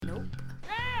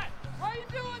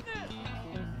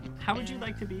how would you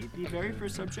like to be the very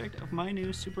first subject of my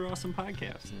new super awesome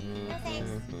podcast? No thanks.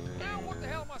 Now what the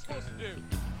hell am I supposed to do?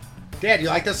 Dad, you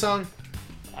like this song?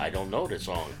 I don't know the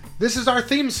song. This is our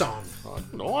theme song.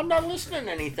 No, I'm not listening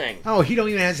to anything. Oh, he don't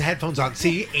even have his headphones on.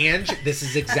 See, Ange, this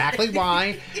is exactly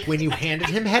why when you handed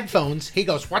him headphones, he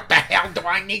goes, "What the hell do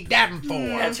I need them for?"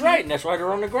 That's right, and that's why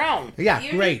they're on the ground. Yeah,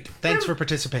 great. Thanks for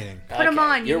participating. Put them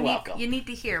on. You're welcome. You need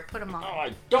to hear. Put them on. No, I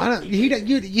I don't.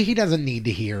 don't, he doesn't need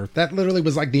to hear. That literally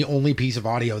was like the only piece of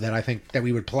audio that I think that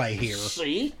we would play here.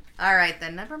 See? All right,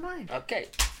 then. Never mind. Okay.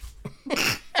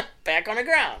 Back on the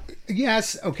ground.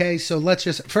 Yes, okay, so let's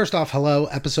just, first off, hello,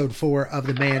 episode 4 of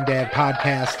the Man Dad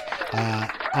Podcast.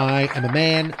 I am a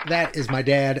man, that is my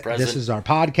dad, Present. This is our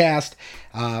podcast.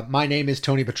 My name is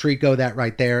Tony Patrico, that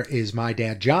right there is my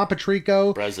dad, John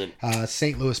Patrico. Present.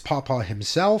 St. Louis Pawpaw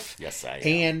himself. Yes, I am.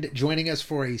 And joining us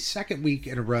for a second week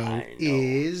in a row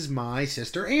is my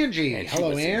sister, Angie. And she Hello,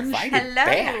 was Ange. invited Hello.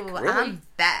 back. Really? I'm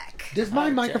back. Does my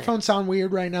Okay. microphone sound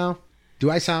weird right now? Do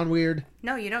I sound weird?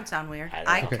 No, you don't sound weird. I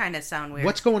I don't know. kind of sound weird.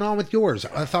 What's going on with yours?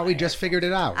 I thought we just figured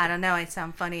it out. I don't know. I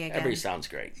sound funny again. Everybody sounds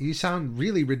great. You sound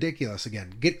really ridiculous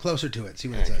again. Get closer to it. See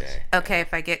what it says. Okay. Okay,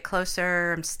 if I get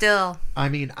closer, I'm still... I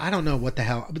mean, I don't know what the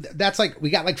hell. That's like,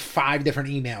 we got like 5 different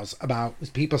emails about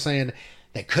people saying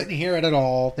they couldn't hear it at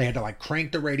all. They had to like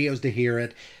crank the radios to hear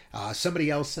it. Somebody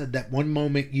else said that one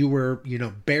moment you were,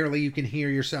 barely you can hear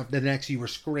yourself. The next you were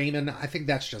screaming. I think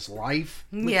that's just life.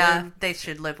 with Yeah, him. they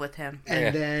should live with him. And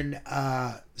Yeah. then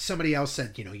somebody else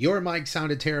said, your mic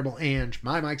sounded terrible, Ange.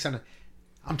 My mic sounded...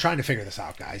 I'm trying to figure this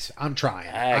out, guys. I'm trying.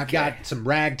 I've Okay. got some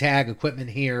ragtag equipment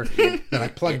here that I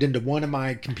plugged into one of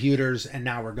my computers, and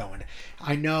now we're going.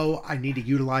 I know I need to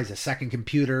utilize a second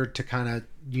computer to kind of,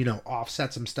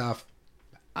 offset some stuff.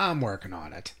 I'm working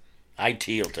on it. IT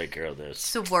will take care of this.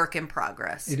 It's a work in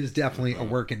progress. It is definitely a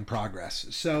work in progress.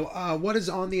 So, what is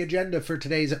on the agenda for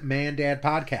today's Man Dad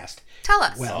podcast? Tell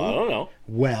us. Well, I don't know.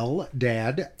 Well,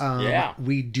 Dad, Yeah.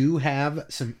 we do have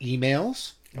some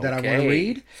emails that I want to Okay.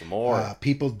 read. Some more.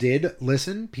 People did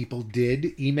listen. People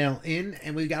did email in,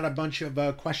 and we got a bunch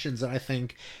of questions that I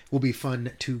think will be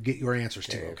fun to get your answers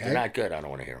to. If Okay. they're not good, I don't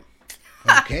want to hear them.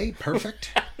 Okay.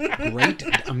 Perfect. Great.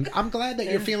 I'm glad that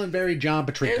you're feeling very John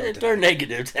Patrico If today. they're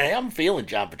negative, hey, I'm feeling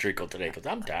John Patrico today because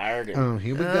I'm tired. And Oh,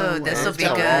 here we Oh, go. this'll It's be a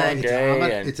good. long It's day,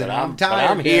 a It's an but I'm but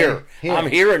tired I'm here. day. Here. I'm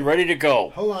here and ready to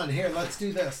go. Hold on. Here. Let's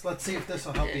do this. Let's see if this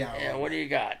will help you out. Yeah, what do you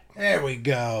got? There we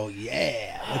go.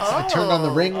 Yeah. I turned on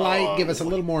the ring light. Give us a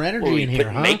little more energy What, in you here,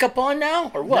 put huh? makeup on now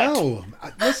or what? No.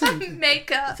 Listen.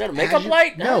 Makeup. Is that a As makeup you-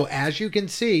 light? No, as you can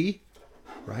see,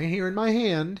 right here in my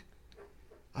hand,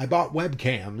 I bought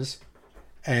webcams,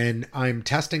 and I'm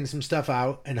testing some stuff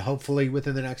out, and hopefully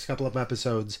within the next couple of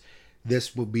episodes,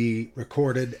 this will be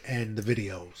recorded and the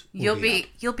videos will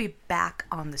You'll be back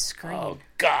on the screen. Oh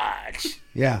gosh.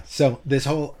 Yeah, so this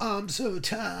whole I'm so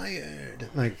tired,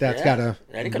 like that's Yeah, gotta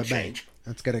that ain't gonna change.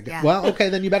 That's gotta Yeah. well, okay,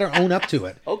 then you better own up to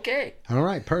it. Okay. All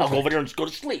right, I'll perfect. go over there and just go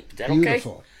to sleep. Is that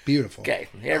Beautiful. Beautiful. okay?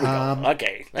 Okay, here we go.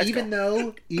 Okay, let's even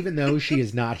go. though she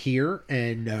is not here,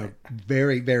 and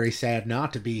very, very sad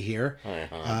not to be here,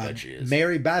 I bet she is.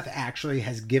 Mary Beth actually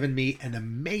has given me an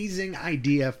amazing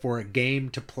idea for a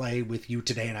game to play with you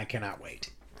today, and I cannot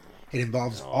wait. It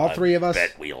involves all 3 of us. I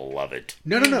bet we'll love it.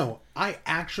 No. I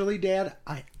actually, Dad,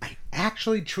 I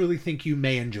actually truly think you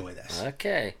may enjoy this.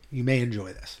 Okay. You may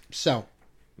enjoy this. So,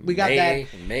 we got that.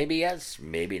 Maybe yes,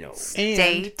 maybe no.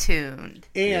 Stay tuned.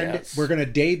 And Yes. we're going to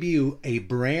debut a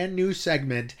brand new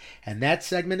segment, and that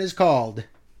segment is called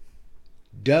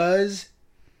Does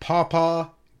Pawpaw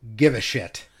Give a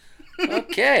Shit?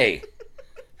 Okay.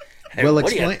 Hey, We'll what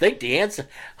do you explain- think the answer?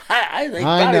 I think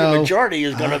I probably know. the majority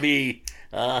is going to be,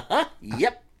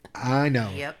 yep. I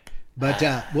know. Yep. But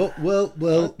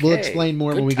we'll Okay. explain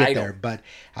more Good when we get title. there. But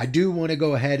I do want to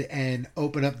go ahead and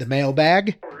open up the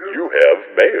mailbag. You have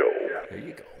mail. There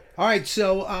you go. All right,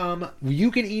 so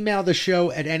you can email the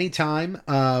show at any time.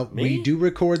 We Me? do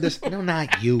record this. No,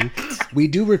 not you. We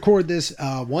do record this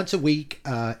once a week.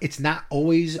 It's not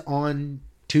always on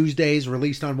Tuesdays,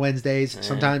 released on Wednesdays.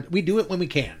 Sometimes we do it when we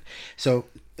can. So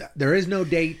there is no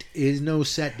date, is no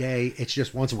set day. It's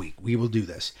just once a week. We will do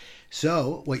this.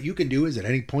 So what you can do is at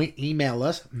any point email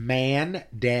us,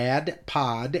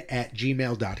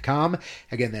 mandadpod@gmail.com.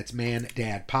 Again, that's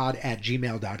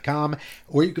mandadpod@gmail.com.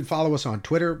 Or you can follow us on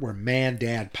Twitter. We're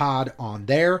mandadpod on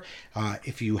there.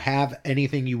 If you have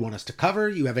anything you want us to cover,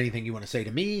 you have anything you want to say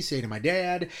to me, say to my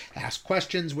dad, ask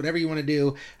questions, whatever you want to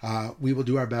do, we will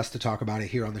do our best to talk about it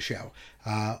here on the show.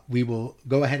 We will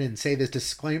go ahead and say this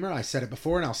disclaimer. I said it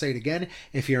before and I'll say it again.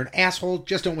 If you're an asshole,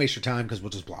 just don't waste your time because we'll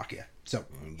just block you. So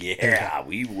Yeah,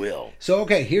 we will. So,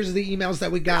 okay, here's the emails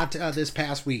that we got this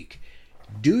past week.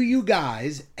 Do you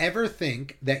guys ever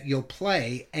think that you'll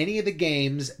play any of the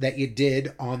games that you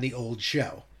did on the old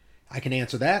show? I can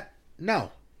answer that.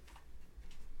 No.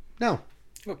 No.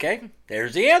 Okay,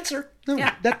 there's the answer. No.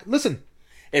 Yeah. Listen.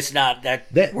 It's not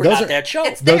that, That- we're those not are- that show.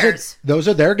 It's Those theirs. are those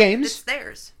are their games. It's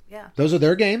theirs. Yeah. Those are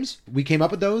their games. We came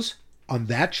up with those on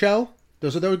that show.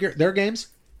 Those are their games.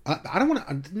 I don't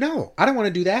want to. No, I don't want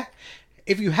to do that.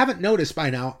 If you haven't noticed by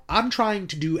now, I'm trying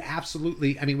to do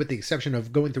absolutely. I mean, with the exception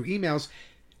of going through emails,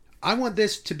 I want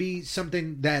this to be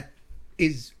something that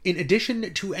is in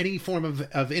addition to any form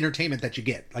of entertainment that you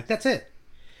get. Like, that's it.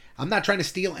 I'm not trying to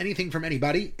steal anything from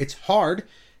anybody. It's hard.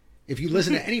 If you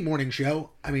listen to any morning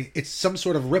show, I mean, it's some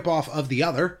sort of ripoff of the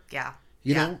other. Yeah.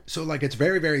 You Yeah. know, so like it's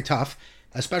very, very tough,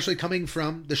 especially coming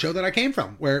from the show that I came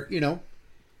from, where, you know,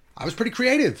 I was pretty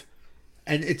creative.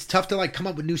 And it's tough to like come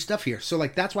up with new stuff here. So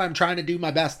like that's why I'm trying to do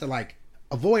my best to like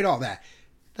avoid all that.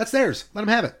 That's theirs. Let them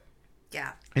have it.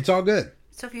 Yeah. It's all good.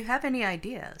 So if you have any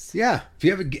ideas, Yeah.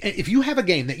 If you have a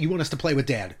game that you want us to play with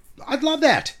Dad, I'd love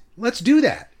that. Let's do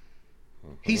that.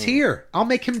 He's here. I'll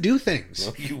make him do things.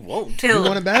 No, you won't. You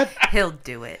want to bet? he'll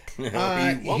do it. No,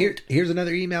 he won't. Here's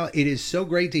another email. It is so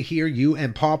great to hear you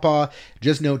and Pawpaw.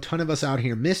 Just know a ton of us out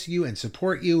here miss you and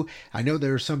support you. I know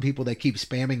there are some people that keep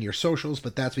spamming your socials,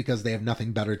 but that's because they have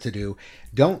nothing better to do.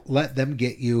 Don't let them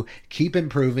get you. Keep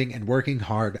improving and working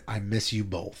hard. I miss you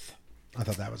both. I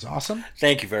thought that was awesome.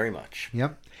 Thank you very much.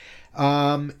 Yep.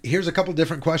 Here's a couple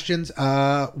different questions.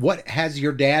 What has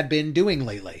your dad been doing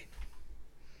lately?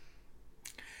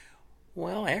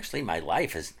 Well, actually, my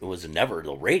life was never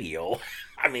the radio.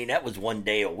 I mean, that was one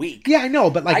day a week. Yeah, I know,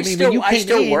 but like when you came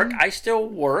in, work. I still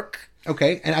work.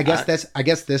 Okay, and I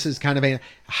guess this is kind of a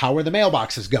how are the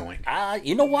mailboxes going?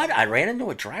 You know what? I ran into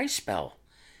a dry spell.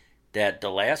 That the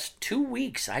last 2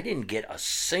 weeks I didn't get a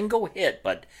single hit,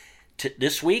 but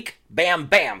this week, bam,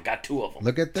 bam, got 2 of them.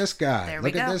 Look at this guy. There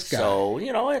we Look at go. this guy.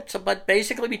 So but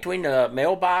basically between the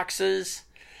mailboxes,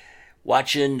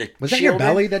 watching the Was that children. your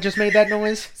belly that just made that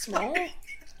noise? No,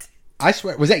 I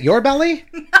swear, was that your belly?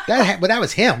 That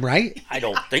was him, right? I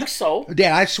don't think so.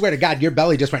 Dad, I swear to God, your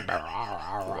belly just went.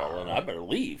 Well, then I better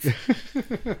leave.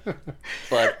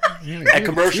 But at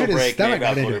commercial His break, stomach maybe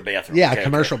I'll got go to into the it. bathroom. Yeah, Okay,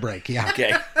 commercial break. Yeah,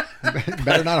 Okay.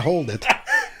 better not hold it.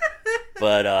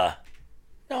 But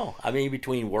no, I mean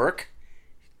between work,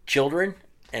 children,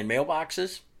 and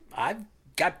mailboxes, I've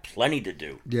got plenty to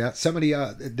do. Yeah, somebody.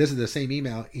 This is the same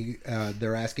email.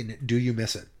 They're asking, "Do you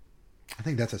miss it?" I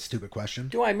think that's a stupid question.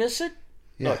 Do I miss it?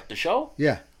 Yeah. The show?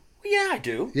 Yeah. Well, yeah, I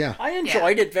do. Yeah. I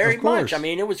enjoyed it very Of course. much. I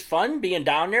mean, it was fun being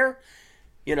down there,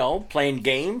 playing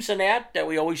games and that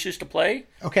we always used to play.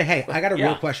 Okay. Hey, I got a real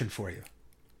Yeah. question for you,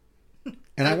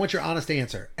 and I want your honest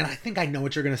answer. And I think I know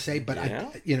what you're going to say, but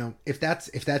Yeah. if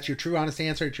that's your true honest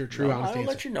answer, it's your true honest I'll answer.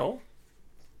 let you know.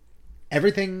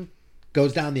 Everything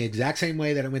goes down the exact same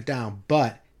way that it went down,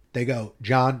 but they go,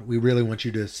 John, we really want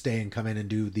you to stay and come in and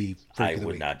do the freak I of the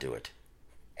would week. not do it.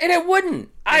 And it wouldn't.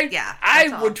 Yeah, that's I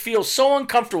all. would feel so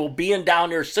uncomfortable being down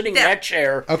there sitting in Yeah. that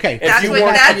chair. Okay, If That's you what-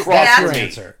 weren't that's- across that's from your me.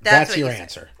 answer. That's That's what your you said.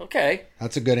 answer. Okay.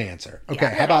 That's a good answer. Okay,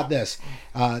 Yeah. how about this?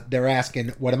 They're asking,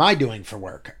 what am I doing for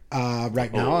work?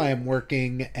 Right now, I am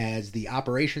working as the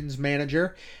operations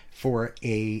manager for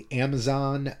a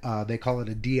Amazon. They call it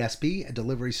a DSP, a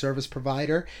delivery service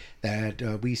provider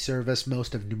that we service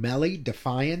most of New Meli,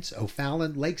 Defiance,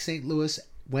 O'Fallon, Lake St. Louis,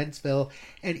 Wentzville,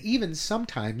 and even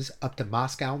sometimes up to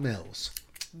Moscow Mills.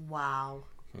 Wow.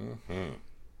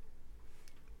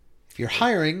 If you're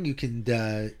hiring, you can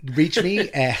reach me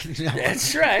at.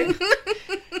 That's right.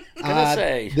 Gonna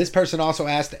say. This person also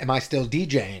asked, "Am I still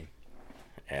DJing?"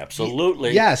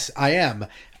 Absolutely. Yes, I am.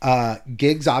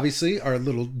 Gigs obviously are a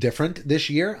little different this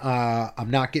year. I'm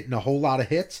not getting a whole lot of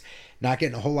hits, not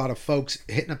getting a whole lot of folks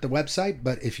hitting up the website,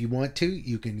 but if you want to,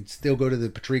 you can still go to the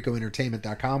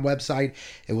patricoentertainment.com website.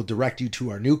 It will direct you to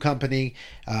our new company.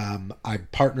 I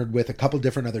partnered with a couple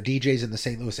different other DJs in the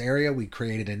St. Louis area. We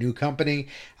created a new company.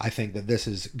 I think that this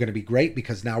is going to be great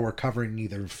because now we're covering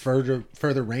either further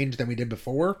range than we did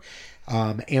before.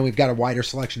 And we've got a wider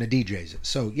selection of DJs.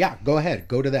 So yeah, go ahead.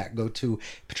 Go to that. Go to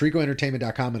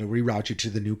patricoentertainment.com. It'll reroute you to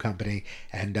the new company.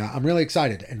 And I'm really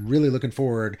excited and really looking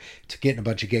forward to getting a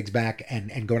bunch of gigs back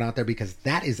and going out there because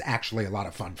that is actually a lot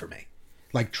of fun for me.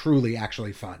 Like truly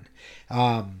actually fun.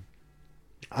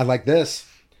 I like this.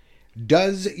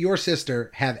 Does your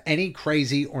sister have any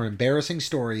crazy or embarrassing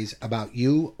stories about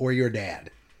you or your dad?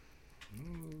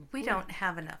 We don't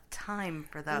have enough time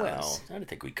for those. Well, I don't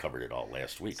think we covered it all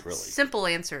last week, really. Simple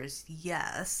answer is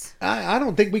yes. I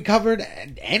don't think we covered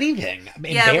anything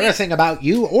Yeah, embarrassing about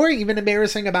you or even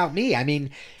embarrassing about me. I mean,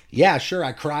 Yeah, sure.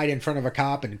 I cried in front of a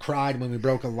cop and cried when we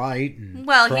broke a light and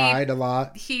Well, cried a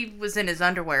lot. He was in his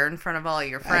underwear in front of all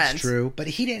your friends. That's true. But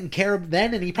he didn't care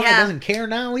then, and he probably Yeah. doesn't care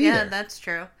now either. Yeah, that's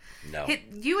true. No.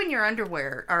 You and your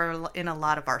underwear are in a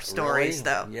lot of our stories, Really?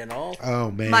 though. You know?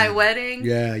 Oh, man. My wedding.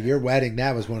 Yeah, your wedding,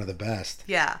 that was one of the best.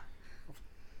 Yeah.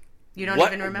 You don't What,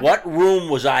 even remember? what room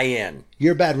was I in?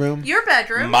 Your bedroom. Your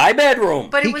bedroom. My bedroom.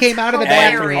 But it He was came out of the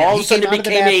hilarious. bathroom. All of He a sudden came it out of the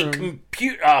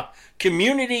became a bathroom.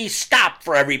 community stop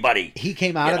for everybody. He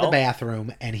came out You of the know?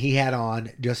 bathroom, and he had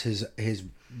on just his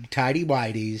tidy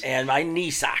whities And my knee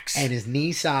socks. and his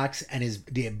knee socks and his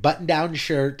button-down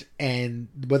shirt, and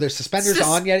were there suspenders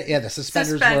on yet? Yeah, the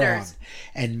suspenders were on. Suspenders.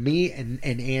 And me and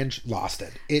Ange lost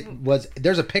it. It was,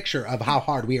 there's a picture of how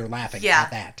hard we were laughing Yeah.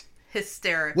 at that.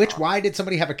 Hysterical. Why did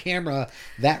somebody have a camera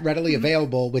that readily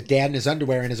available with Dad in his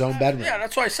underwear in his own bedroom? Yeah,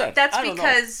 that's what I said. That's I don't know.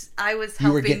 because I was You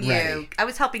were helping getting ready. I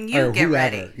was helping you Or get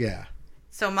whoever. ready. Yeah.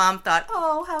 So Mom thought,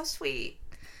 "Oh, how sweet."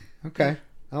 Okay.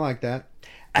 I like that.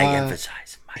 I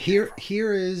emphasize my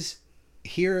Here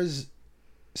is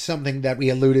something that we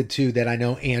alluded to that I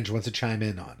know Ange wants to chime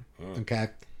in on. Okay.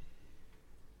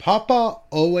 Papa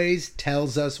always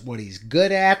tells us what he's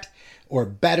good at or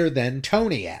better than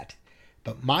Tony at.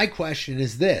 But my question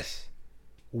is this.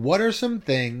 What are some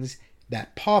things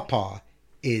that Papa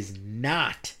is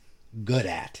not good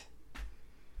at?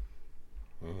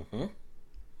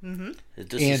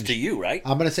 This is And to you, right?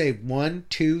 I'm going to say 1,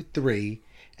 2, 3,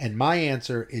 and my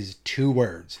answer is 2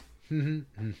 words.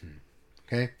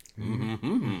 Okay?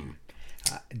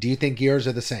 Do you think yours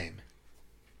are the same?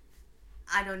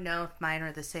 I don't know if mine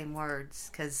are the same words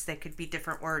because they could be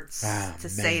different words Ah, to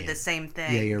say man. the same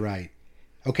thing. Yeah, you're right.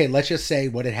 Okay, let's just say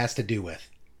what it has to do with.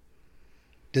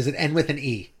 Does it end with an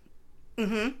E?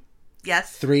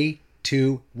 Yes. 3,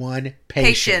 2, 1,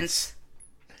 Patience.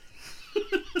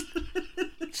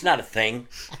 It's not a thing.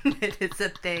 It is a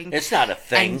thing. It's not a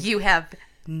thing. And you have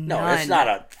none. No, it's not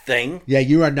a thing. Yeah,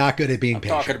 you are not good at being I'm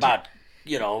patient. talking about,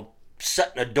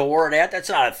 setting a door and that. That's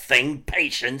not a thing.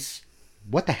 Patience.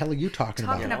 What the hell are you talking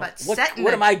about? Talking about What setting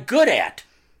am I good at?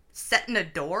 setting a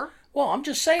door. Well, I'm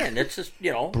just saying. It's just,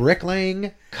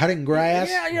 Bricklaying, cutting grass,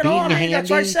 Yeah, being handy, that's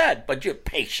what I said. But your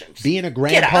patience. being a Get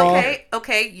grandpa. out.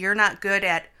 Okay, you're not good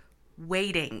at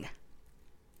waiting.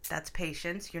 That's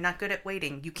patience. You're not good at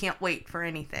waiting. You can't wait for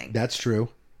anything. That's true.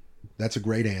 That's a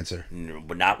great answer. No,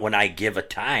 but not when I give a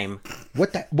time.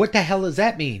 What the hell does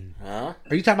that mean? Huh?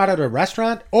 Are you talking about at a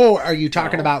restaurant, or are you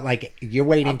talking about like you're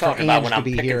waiting I'm for talking about Ange when to I'm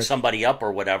be picking here? somebody up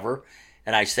or whatever,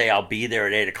 and I say I'll be there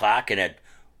at 8 o'clock, and at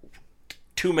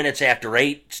 2 minutes after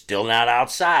 8, still not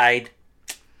outside.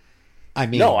 I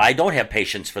mean, No, I don't have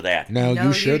patience for that. no, No,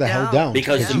 you sure you the hell don't. don't.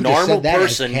 Because the you just normal said that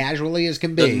person- as casually as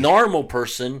can The be. normal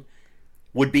person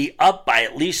would be up by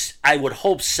at least, I would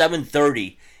hope,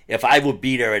 7:30 if I would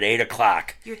be there at 8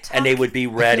 o'clock, You're and they would be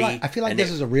ready. I feel like and this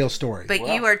they- is a real story. But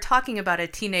Well- you are talking about a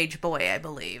teenage boy, I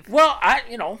believe. Well, I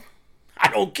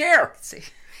don't care. See,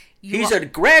 He's a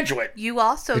graduate. You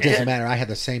also it doesn't don't- matter. I had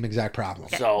the same exact problem.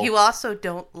 So You also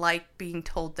don't like being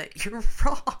told that you're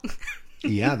wrong.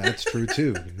 Yeah, that's true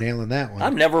too. You're nailing that one.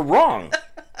 I'm never wrong.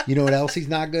 You know what else he's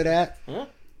not good at? Huh?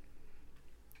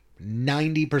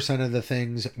 90% of the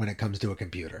things when it comes to a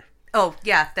computer. Oh,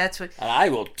 yeah, that's what. And I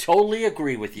will totally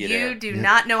agree with you there. You do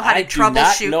not know how to I do not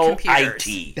troubleshoot know computers.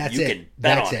 IT. That's you it. can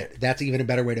bet That's on it. That's even a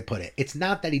better way to put it. It's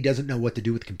not that he doesn't know what to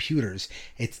do with computers.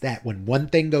 It's that when one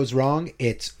thing goes wrong,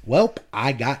 it's, welp,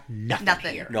 I got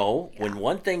nothing here. No, when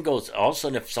one thing goes, all of a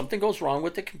sudden, if something goes wrong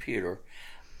with the computer,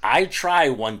 I try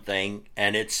one thing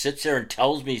and it sits there and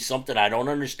tells me something I don't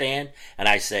understand, and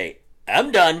I say,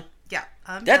 I'm done. Yeah.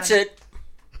 That's it.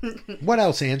 What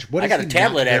else, Ange? What I is got a he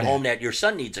tablet not at good home that your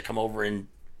son needs to come over and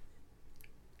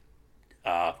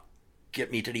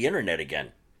get me to the internet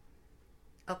again.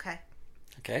 Okay.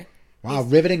 Okay? Wow,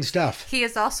 riveting stuff. He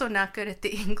is also not good at the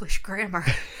English grammar.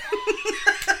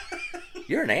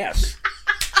 You're an ass.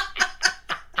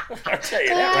 I'll tell you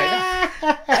that right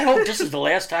now. I hope this is the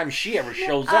last time she ever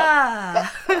shows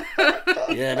up.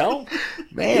 You know?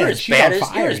 Man, You're as she's bad on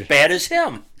as you're as fire. bad as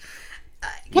him.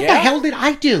 What Yeah? the hell did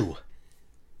I do?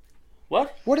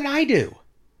 What? What did I do?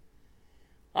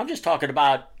 I'm just talking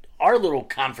about our little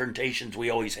confrontations we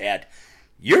always had.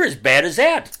 You're as bad as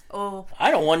that. Oh, I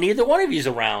don't want neither one of yous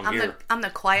around here. I'm the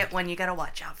quiet one. You got to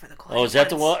watch out for the quiet Oh, is that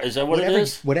the ones. one? Is that what Whatever, it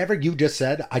is? whatever you just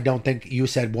said, I don't think you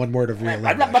said one word of real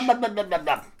Blah, blah, English. blah, blah, blah, blah,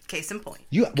 blah. Case in point.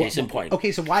 You, Case in point.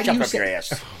 Okay, so why Shove do you up your say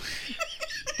ass.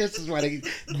 this is what I,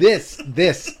 this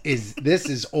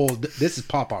is old. This is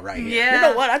Papa right here. Yeah. You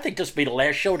know what? I think this will be the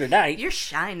last show tonight. You're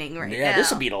shining right now. Yeah, this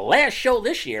will be the last show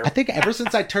this year. I think ever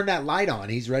since I turned that light on,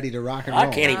 he's ready to rock and roll. I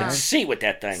can't even right? see with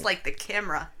that thing. It's like the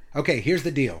camera. Okay, here's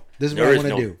the deal. This is There what I is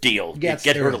want to no do. deal. Yes,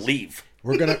 Get there her to is. leave.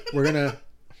 We're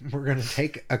gonna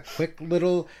take a quick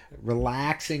little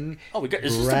relaxing. Oh, is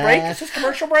this the break? breath, Is this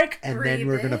commercial break? And then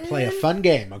we're gonna play a fun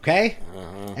game, okay?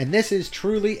 And this is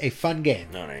truly a fun game.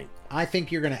 No, it ain't. I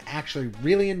think you're gonna actually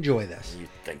really enjoy this. You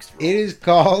think so? It is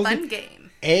called Fun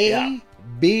game. A,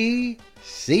 B,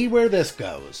 see where this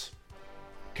goes.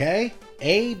 Okay?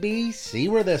 A, B, see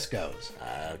where this goes.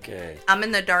 Okay. I'm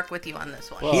in the dark with you on this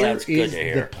one. Well, Here that's good is to the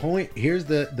hear. point. Here's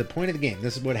the point of the game.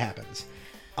 This is what happens.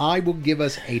 I will give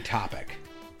us a topic.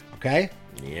 Okay?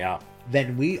 Yeah.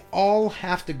 Then we all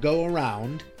have to go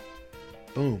around.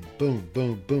 Boom, boom,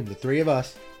 boom, boom. The three of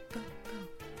us.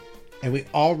 And we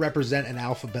all represent an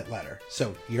alphabet letter.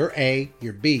 So you're A,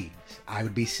 you're B. I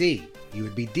would be C. You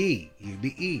would be D. You'd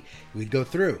be E. We'd go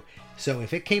through. So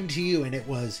if it came to you and it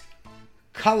was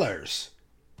colors,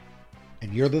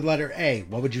 and you're the letter A,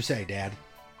 what would you say, Dad?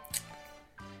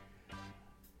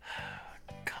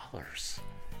 Colors.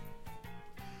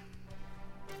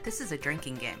 This is a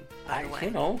drinking game, by the way.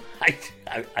 You know,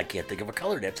 I can't think of a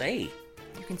color that's A.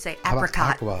 You can say How about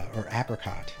apricot. aqua or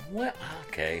apricot? Well,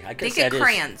 okay. I guess Think of that is.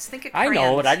 crayons. Think of I crayons.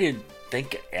 know, but I didn't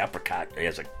think apricot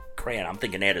as a crayon. I'm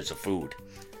thinking that as a food.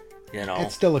 You know.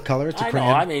 It's still a color. It's a I know,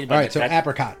 crayon. I mean, but all right. So that-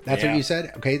 apricot. That's yeah. what you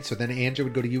said. Okay. So then Andrew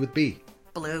would go to you with B.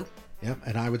 Blue. Yep.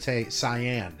 And I would say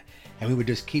cyan, and we would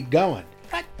just keep going,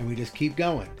 What? and we just keep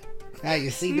going. Now you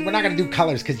see, we're not gonna do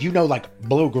colors because you know like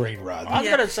blue, green, red. I was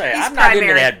gonna say He's I'm not into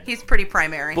primary. that He's pretty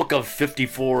primary. book of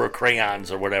 54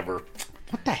 crayons or whatever.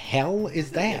 What the hell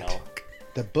is that? know.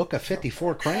 The book of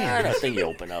 54 That crayons. thing you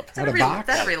open up. Out of box?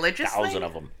 That religious 1,000 thing?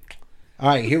 of them. All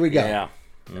right, here we go.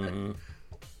 Yeah.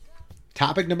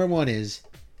 Topic number 1 is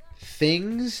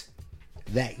things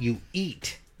that you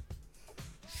eat.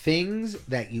 Things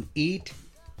that you eat.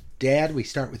 Dad, we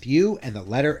start with you and the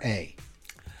letter A.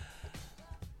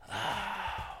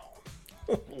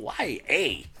 Why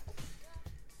A?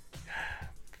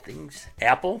 Things.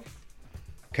 Apple.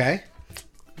 Okay.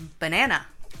 Banana.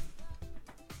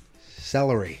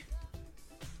 Celery.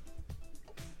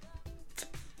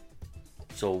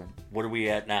 So what are we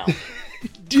at now?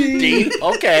 D. D.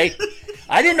 Okay.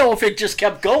 I didn't know if it just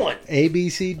kept going. A, B,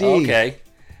 C, D. Okay.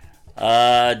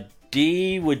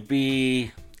 D would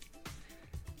be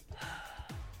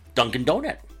Dunkin'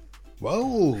 Donut.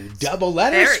 Whoa, double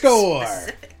letter Very score.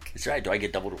 specific. That's right. Do I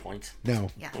get double the points? No.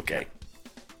 Yeah. Okay.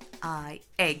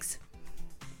 Eggs.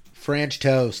 French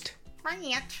toast.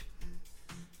 Ranch.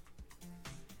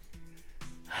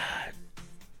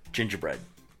 Gingerbread.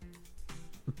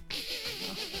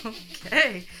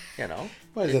 Okay. You know.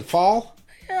 What is it, fall?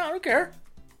 Yeah, I don't care.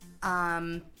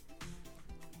 Oh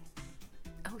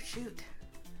shoot.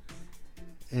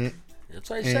 That's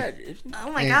what I said.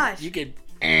 Oh my gosh. You get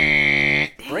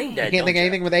brain dead. Can't don't think of you?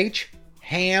 anything with H?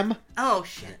 Ham? Oh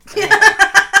shit.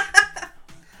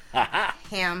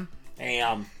 Ham.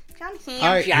 Ham. John Ham. All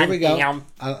right, here we go. Ham.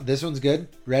 This one's good.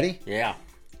 Ready? Yeah.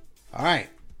 All right.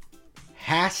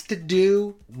 Has to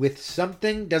do with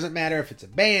something. Doesn't matter if it's a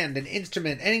band, an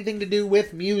instrument, anything to do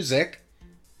with music.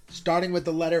 Starting with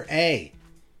the letter A.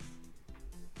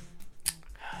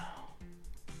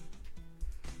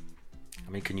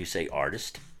 I mean, can you say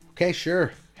artist? Okay,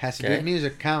 sure. Has to do Okay. with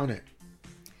music. Count it.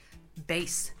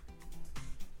 Bass.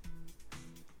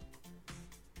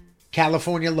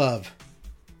 California Love.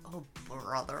 Oh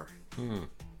brother.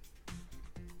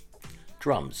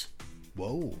 Drums.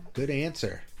 Whoa, good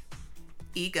answer.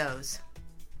 Egos.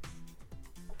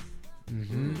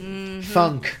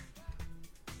 Funk.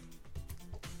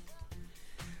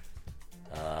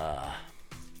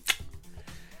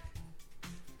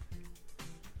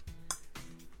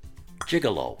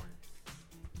 Gigolo.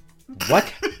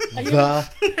 What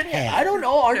the hell? I don't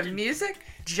know. The Aren't music?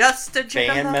 Just a gigolo.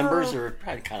 band members are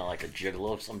probably kind of like a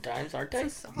gigolo sometimes, aren't they?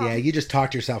 Yeah, you just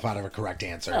talked yourself out of a correct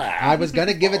answer. Ah. I was going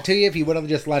to give it to you if you would have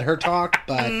just let her talk,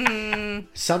 but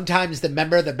sometimes the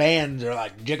member of the band are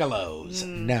like gigolos.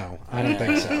 No, I don't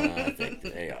think so. I think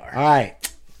they are. All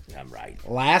right, I'm right.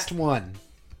 last one.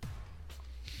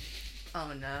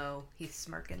 Oh no. He's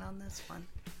smirking on this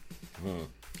one.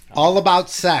 All About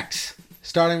Sex.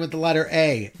 Starting with the letter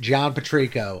A. John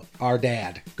Patrico, our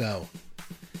dad. Go.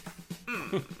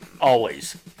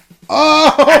 Always.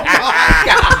 Oh my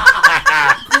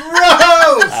God!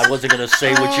 Gross! I wasn't going to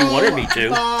say what you wanted me to.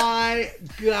 My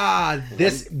God,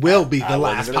 this will be the I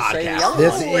last wasn't gonna say podcast. the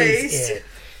This other is it.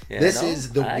 You This know?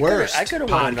 is the I worst I could have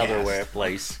went another podcast.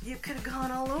 place. You could have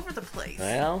gone all over the place.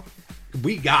 Well,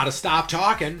 We gotta stop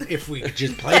talking if we could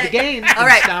just play the game. All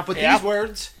right. Stop with Yeah. these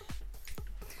words.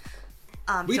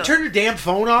 We So- turned your damn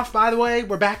phone off, by the way.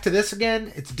 We're back to this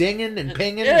again. It's dinging and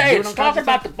pinging. Yeah, and doing it's all kinds talking of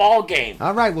about the stuff. ball game.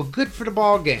 All right, well, good for the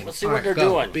ball game. Let's see All what right, they're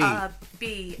go. doing. B.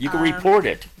 B. You can report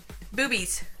it.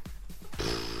 Boobies.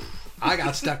 I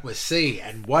got stuck with C,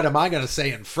 and what am I going to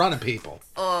say in front of people?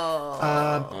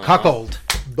 Oh. Cuckold.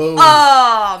 Boom.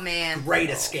 Oh, man. Great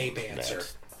escape answer.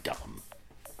 That's dumb.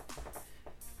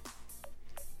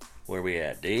 Where we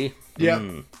at? D? Yep.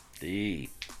 D.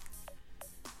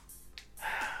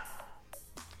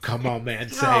 Come on, man.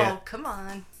 Say Oh, it. come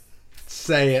on.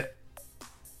 Say it.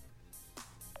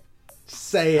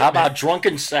 Say it. How about man.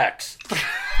 drunken sex?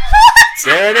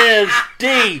 There it is. D.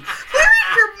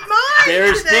 Where's your mind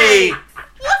There's today? D.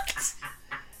 What?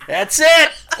 That's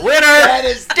it. Winner. That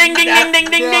is Ding, ding, that- ding,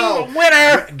 ding, ding, no. ding.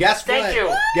 Winner. Guess Thank what?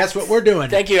 you. Guess what we're doing?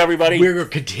 Thank you, everybody. We're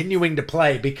continuing to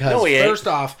play because No, we ain't. first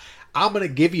off, I'm going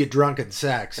to give you drunken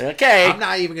sex. Okay. I'm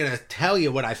not even going to tell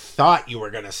you what I thought you were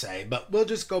going to say, but we'll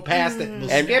just go past it. And,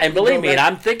 we'll And, skip and believe go me, and back-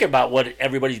 I'm thinking about what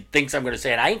everybody thinks I'm going to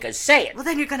say, and I ain't going to say it. Well,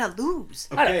 then you're going to lose.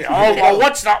 Okay. Oh, well,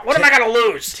 what am I going to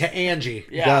lose? To Angie.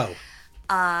 Yeah.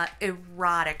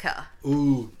 Erotica. Go.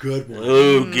 Ooh, good one.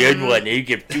 Ooh, good one. You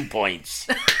give 2 points.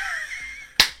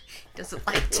 Doesn't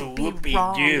like to be Whoopie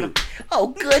wrong. doo. Oh,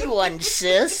 good one,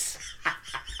 sis.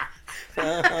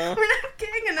 We're not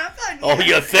ganging up on you. Oh,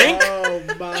 you think? Oh,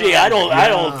 my Gee, I don't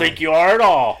God. think you are at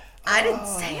all. I didn't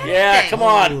say anything. Yeah, come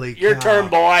on. Holy Your cow. turn,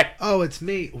 boy. Oh, it's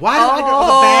me. Why do I get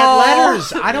all the bad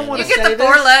letters? I don't want You to say get the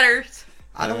 4 this. letters.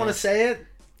 I don't want to say it.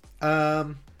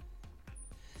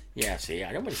 Yeah, see,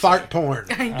 I don't want to Fart porn.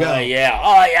 Go. Oh,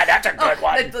 yeah, that's a good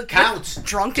one. The Counts.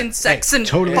 Drunken sex Hey, and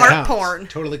totally fart counts. porn.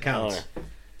 Totally counts.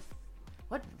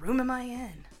 What room am I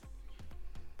in?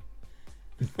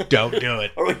 Don't do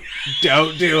it. Are we,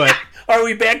 Don't do it. are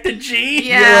we back to G?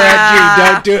 Yeah. Yeah,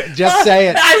 G, don't do it. Just say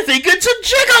it. I think it's a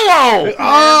gigolo.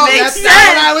 Oh, Makes that's not sense.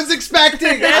 what I was expecting.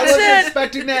 I That's wasn't it.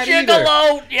 expecting that either.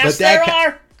 Gigolo. Yes, But there that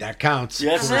are. That counts.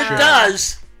 Yes, for it sure.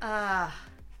 does.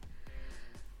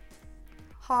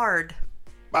 Hard.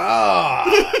 Oh,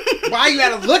 why you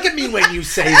gotta look at me when you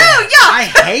say that? Oh, yeah. I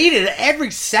hated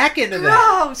every second of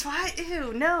that. Gross. Why?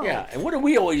 Ew, no. Yeah, and what do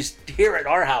we always hear at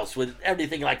our house with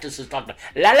everything like this is talking about?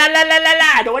 La la la la la la.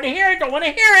 I don't want to hear it. Don't want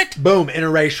to hear it. Boom,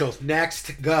 interracial.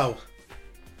 Next, go.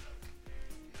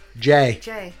 J.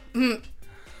 Jay.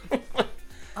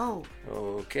 Oh.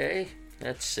 Okay,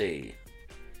 let's see.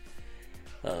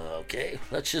 Okay,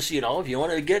 let's just, if you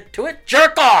want to get to it,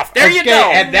 jerk off. There you Okay,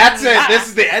 go. and that's it. This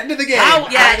is the end of the game.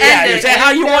 Is that how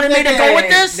you wanted me to go with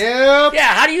this? Nope.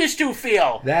 Yeah, how do you two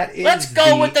feel? That is Let's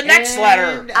go with the next letter.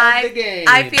 end of I the game.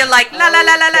 I feel like la la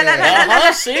la la la la la la.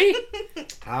 Uh-huh, see?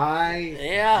 I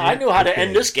I knew how to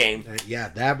end this game. Yeah,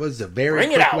 that was a very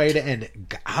Bring it quick out. way to end it.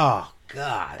 Oh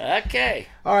God. Okay.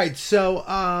 All right, so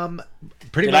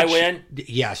pretty Did I much. win?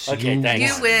 Yes. Okay, you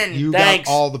thanks. won. You win. You Thanks.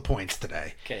 got all the points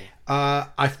today. Okay.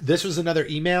 This was another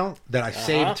email that I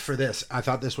saved for this. I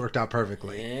thought this worked out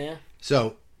perfectly. Yeah.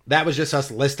 So that was just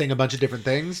us listing a bunch of different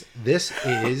things. This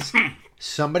is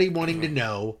somebody wanting to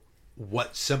know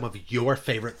what some of your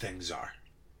favorite things are.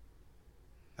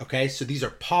 Okay, so these are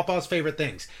Pawpaw's favorite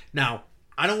things. Now,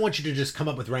 I don't want you to just come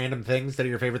up with random things that are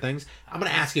your favorite things. I'm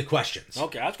going to ask you questions.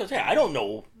 Okay, I was going to say, I don't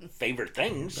know favorite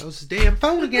things. That was his damn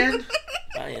phone again.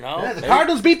 Yeah, the maybe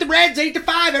Cardinals beat the Reds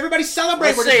 8-5. Everybody celebrate.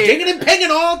 Let's We're just see. dinging and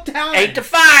pinging all the time.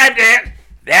 8-5, then.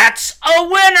 That's a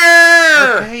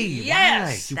winner! Okay, Yes!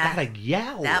 right. You That- gotta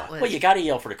yell. That was. Well, you got to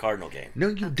yell for the Cardinal game. No,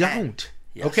 you don't.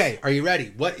 Yes. Okay, are you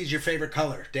ready? What is your favorite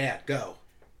color? Dad, go.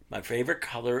 My favorite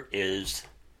color is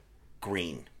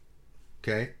green.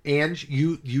 Okay. And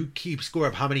you keep score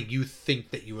of how many you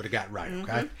think that you would have got right,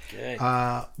 okay? Okay.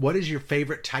 What is your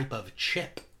favorite type of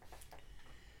chip?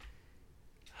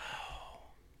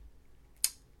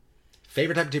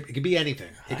 Favorite type of chip? It could be anything.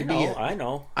 It could be I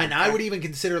know. And I would even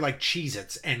consider like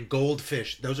Cheez-Its and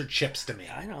Goldfish. Those are chips to me.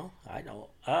 I know.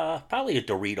 Probably a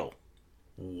Dorito.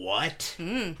 What?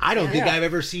 I don't think Yeah. I've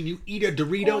ever seen you eat a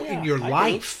Dorito Oh, yeah, in your I do.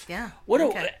 life. Yeah. What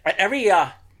okay. every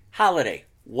holiday,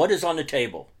 what is on the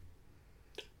table?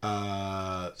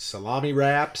 Salami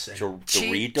wraps. And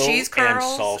Dorito cheese and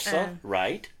curls salsa, and-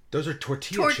 right? those are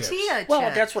tortilla chips. Tortilla Well,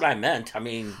 chips. that's what I meant. I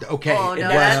mean, Okay. Oh no, Isn't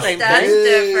that the that's same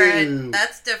thing? different.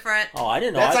 That's different. oh, I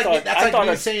didn't know. That's I like thought me- that's like I thought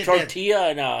me a saying that- tortilla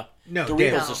and No, Doritos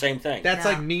Dan. the same thing. That's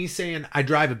Yeah. like me saying I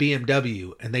drive a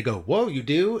BMW and they go, "Whoa, you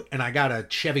do?" And I got a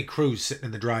Chevy Cruze sitting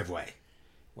in the driveway.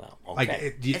 Well, okay.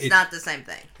 Like It's not the same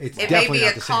thing. it's It may definitely be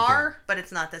not a the same car, but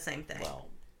it's not the same thing. Well,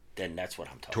 then that's what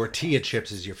I'm talking tortilla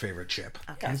chips is your favorite chip.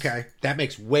 Okay. Okay, that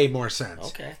makes way more sense.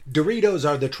 Okay. Doritos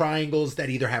are the triangles that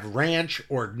either have ranch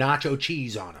or nacho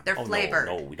cheese on them. They're about. flavored.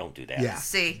 No, we don't do that. Yeah.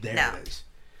 See, there no. it is.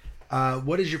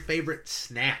 What is your favorite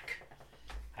snack?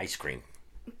 Ice cream.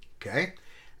 Okay.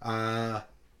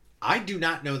 I do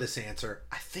not know this answer.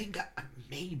 I think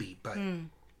maybe, but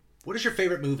what is your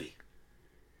favorite movie?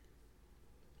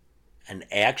 An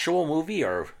actual movie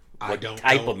or I what don't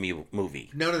type know. of movie?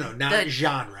 No, not The-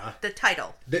 genre. The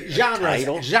title. The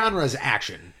title? genre's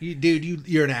action.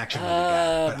 You're an action movie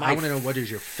guy. But I my want to know what is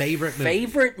your favorite movie?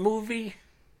 Favorite movie?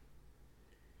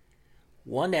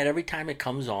 One that every time it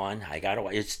comes on, I gotta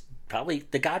watch. It's probably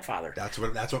The Godfather. That's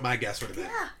what my guess would have been.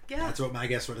 Yeah. That's what my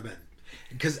guess would have been.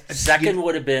 Because Second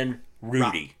would have been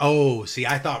Rudy. Oh, see,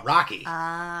 I thought Rocky.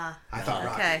 Ah. I thought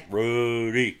Rocky. Okay.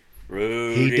 Rudy.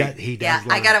 He does. Yeah,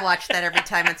 I love- gotta watch that every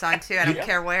time it's on too. I don't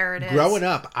care where it is. Growing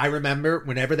up, I remember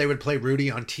whenever they would play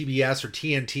Rudy on TBS or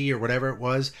TNT or whatever it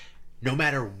was, no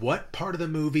matter what part of the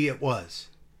movie it was,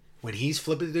 when he's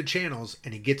flipping the channels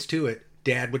and he gets to it,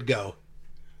 Dad would go,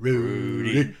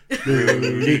 Rudy.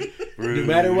 No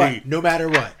matter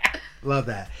what. Love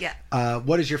that. Yeah.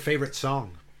 What is your favorite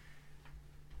song?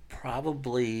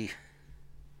 Probably.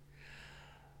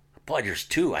 Boy, there's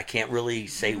two. I can't really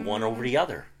say one over the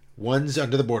other. One's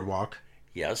Under the Boardwalk.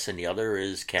 Yes, and the other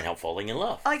is Can't Help Falling in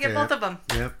Love. I get both of them.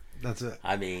 Yep, that's it.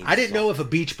 I mean, I didn't know if a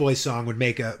Beach Boys song would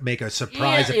make a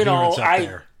surprise appearance up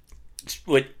there.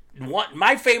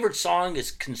 My favorite song is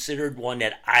considered one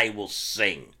that I will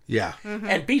sing. Yeah.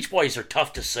 And Beach Boys are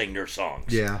tough to sing their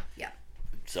songs. Yeah. Yeah.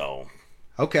 So,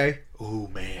 Okay. Oh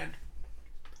man.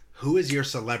 Who is your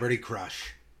celebrity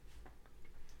crush?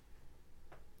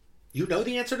 You know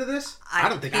the answer to this? I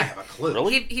don't think I have a clue.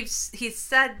 Really? He's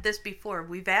said this before.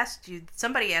 We've asked you.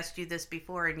 Somebody asked you this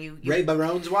before, and you Ray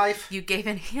Barone's wife? you gave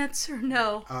an answer.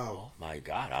 No, Oh, my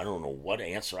God, I don't know what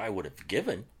answer I would have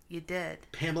given. you did.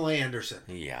 Pamela Anderson.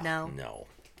 Yeah. No.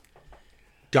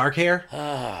 Dark hair?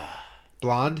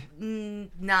 Blonde?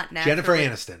 Not naturally. Jennifer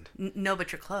Aniston. No,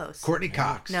 but you're close. Courtney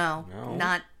Cox. No,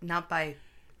 not by.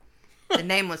 The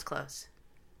name was close.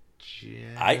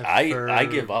 I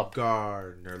give up.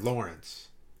 Gardner Lawrence.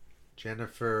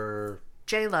 Jennifer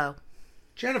J-Lo.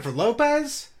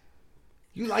 Lopez?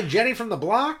 You like Jenny from the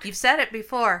Block? You've said it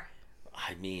before.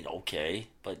 I mean, okay,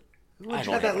 but You I got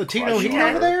don't that have a Latino crush heat on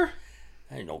over her. there?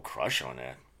 I ain't no crush on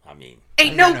that. I mean,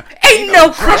 Ain't no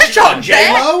crush on J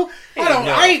that. Lo?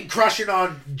 no. I ain't crushing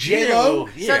on J Lo.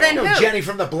 You So know. then No who? Jenny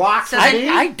from the Block for So me.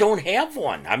 I don't have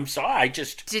one. I'm sorry. I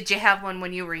just Did you have one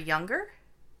when you were younger?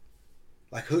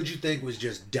 Like who'd you think was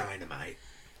just dynamite?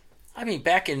 I mean,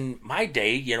 back in my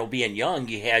day, being young,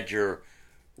 you had your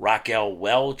Raquel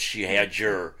Welch, you had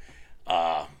your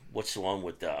what's the one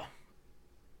with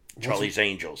Charlie's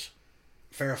Angels,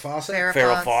 Farrah Fawcett?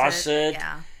 Farrah Fawcett.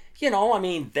 Yeah. I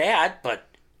mean that, but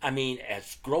I mean,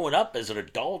 as growing up as an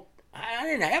adult, I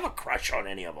didn't have a crush on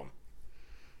any of them.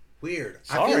 Weird.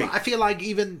 Sorry. I feel like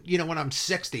even, when I'm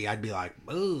 60, I'd be like,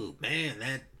 ooh,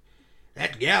 man,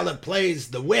 that gal that plays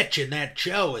the witch in that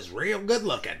show is real good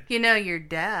looking. Your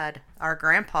dad, our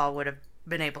grandpa, would have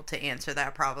been able to answer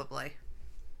that probably.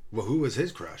 Well, who was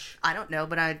his crush? I don't know,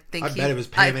 but I think I bet it was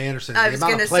Pam Anderson. I The was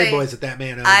amount gonna of say, Playboys that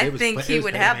man owned. I it was think it he was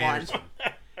would Pam have Anderson.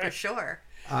 one for sure.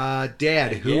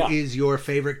 Dad, who is Yeah. your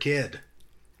favorite kid?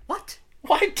 What?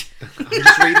 What? I'm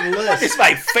just reading the list. It's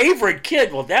my favorite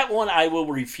kid. Well, that one I will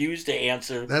refuse to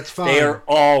answer. That's fine. They are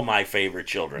all my favorite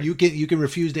children. You can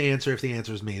refuse to answer if the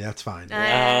answer is me. That's fine. Go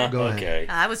ahead. Okay.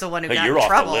 I was the one who But got you're in off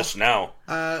trouble. the list now.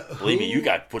 Believe me, you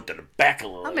got put to the back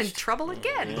of the list. I'm in trouble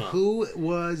again. Who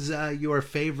was your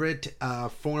favorite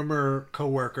former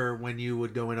coworker when you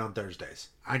would go in on Thursdays?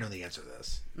 I know the answer to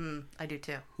this. I do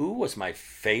too. Who was my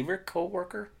favorite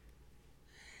coworker?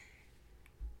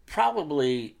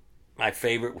 Probably my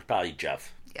favorite was probably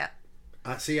Jeff. Yeah.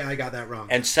 See, I got that wrong.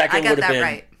 And second I got would have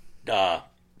that been right.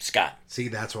 Scott. See,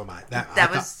 that's what I That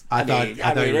thought. was- I thought mean, you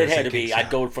were it gonna had say to be. King I'd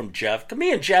Scott. go from Jeff. To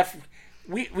me and Jeff,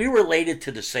 we related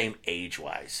to the same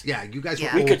age-wise. Yeah, you guys Yeah.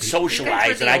 were We old could people.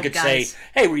 socialize, the and I old could guys. say,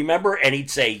 "Hey, remember?" And he'd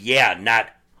say, "Yeah," not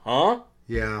 "Huh."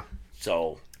 Yeah.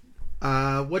 So,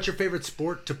 What's your favorite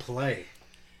sport to play?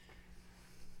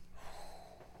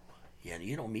 yeah,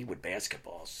 you know me with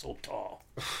basketball, so tall.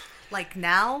 Like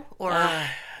now or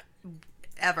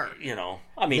ever?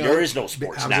 I mean, there is no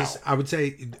sports now. I would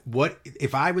say, what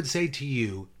if I would say to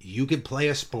you, you could play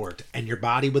a sport and your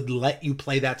body would let you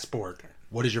play that sport?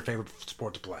 What is your favorite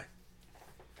sport to play?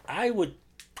 I would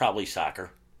probably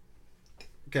soccer.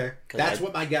 Okay, that's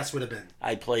what my guess would have been.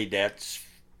 I played that.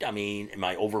 I mean, in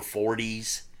my over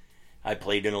 40s, I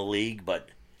played in a league, but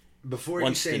Before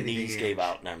once you say the anything, knees gave Ange,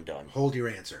 out, and I'm done. hold your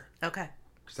answer Okay.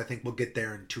 because I think we'll get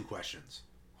there in 2 questions.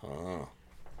 Oh,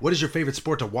 What is your favorite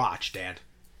sport to watch, Dad?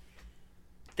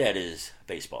 that is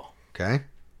baseball. Okay.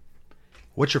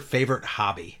 What's your favorite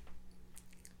hobby?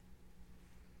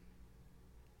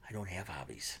 I don't have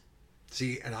hobbies.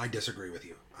 See, and I disagree with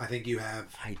you. I think you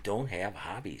have I don't have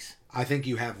hobbies.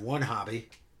 one hobby.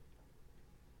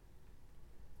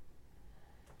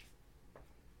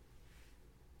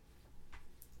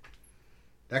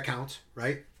 That counts,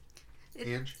 right?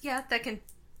 Ange? Yeah, that can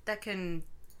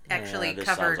actually This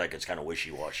cover. sounds like it's kind of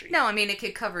wishy-washy. No, I mean it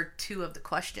could cover 2 of the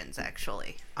questions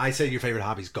actually. I say your favorite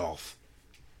hobby is golf.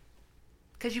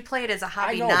 Because you play it as a I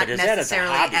hobby, know, not but is that as a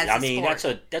necessarily hobby? as a I mean,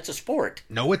 sport. that's a sport.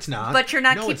 No, it's not. But you're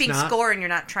not No, it's keeping not. score, and you're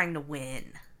not trying to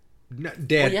win. No,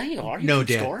 Dad. Well, yeah, you are. You no, keep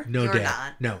Dad. score. No, You're Dad.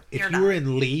 not. No. If You're you were not.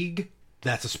 in league,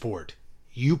 that's a sport.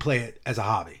 You play it as a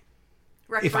hobby.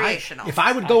 Recreational. If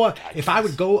I would go up,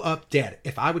 Dad,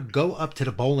 if I would go up to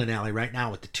the bowling alley right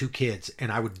now with the 2 kids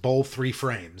and I would bowl 3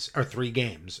 frames or 3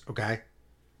 games, okay?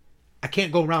 I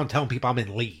can't go around telling people I'm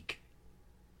in league.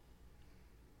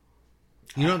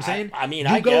 You know what I'm saying? I mean,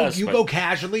 you I go, guess, you but- go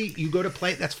casually, you go to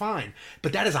play, that's fine.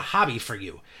 But that is a hobby for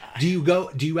you. Do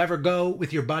you ever go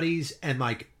with your buddies and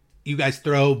like you guys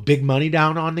throw big money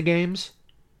down on the games?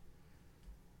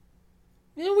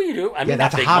 Yeah, we do. I mean, Yeah,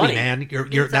 that's not a big hobby, money. man.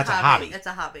 It's That's a hobby. It's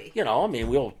a hobby. You know, I mean,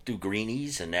 we'll do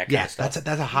greenies and that kind Yeah, of stuff.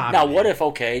 that's a hobby. Now, man. what if,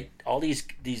 okay, all these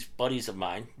buddies of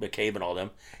mine, McCabe and all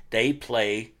them, they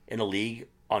play in a league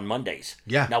on Mondays.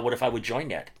 Yeah. Now, what if I would join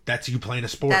that? That's you playing a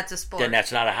sport? That's a sport. Then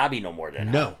that's not a hobby no more. Then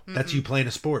No, that's you playing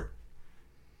a sport.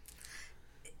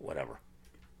 Whatever.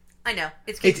 I know.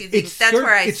 It's confusing. That's skirt-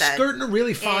 where I it's said. skirting a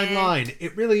really fine And- line.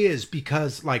 It really is,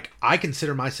 because like I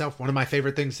consider myself, one of my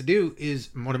favorite things to do is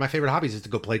one of my favorite hobbies is to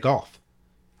go play golf.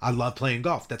 I love playing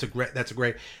golf. That's a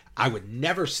great. I would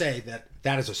never say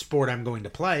that is a sport I'm going to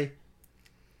play.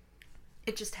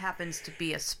 It just happens to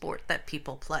be a sport that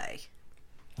people play,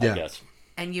 I Yeah. guess.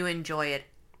 and you enjoy it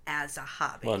as a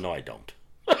hobby. Well, no, I don't.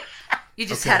 You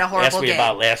just had a horrible Ask me game.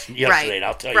 about yesterday, Right, and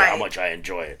I'll tell you how right. much I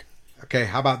enjoy it. Okay,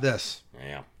 how about this?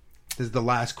 Yeah. This is the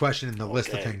last question in the list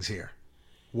of Okay. things here.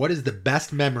 What is the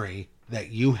best memory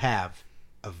that you have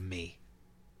of me?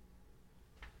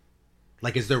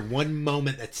 Like, is there one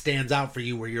moment that stands out for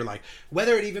you where you're like,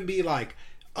 whether it even be like,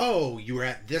 oh, you were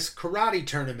at this karate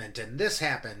tournament and this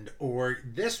happened, or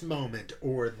this moment,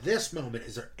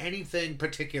 is there anything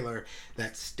particular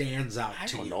that stands out I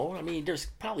to don't you? know. I mean, there's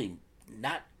probably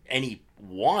not any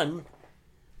one.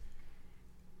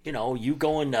 You know, you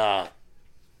going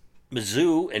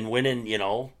Mizzou and winning,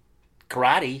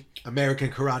 karate. American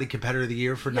Karate Competitor of the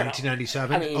Year for know,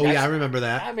 1997? I mean, oh, yeah, that's- I remember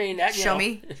that. I mean, that, Show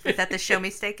me. Is that the Show Me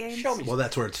State Games? Show me. Well,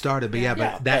 that's where it started, but Yeah,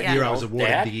 but that but, year you I was know, awarded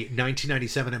that- the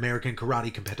 1997 American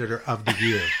Karate Competitor of the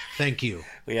Year. Thank you.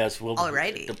 Yes, we'll.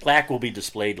 Alrighty. The plaque will be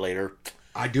displayed later.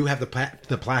 I do have the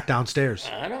plaque downstairs.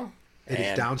 I know. It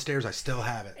is downstairs. I still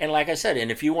have it. And like I said, and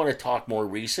if you want to talk more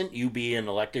recent, you being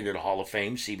elected to the Hall of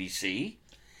Fame, CBC.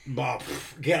 Bob,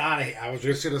 get out of here. I was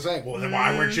just going to say, well, then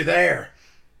why weren't you there?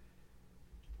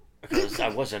 Because I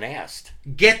wasn't asked.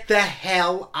 Get the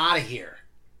hell out of here.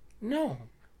 No.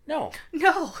 No.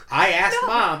 I asked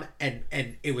Mom, and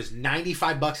it was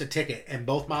 $95 a ticket, and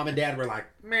both Mom and Dad were like,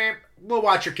 man, we'll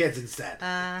watch your kids instead.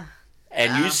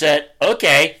 And you said,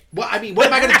 okay. Well, I mean, what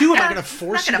am I going to do? Am I going to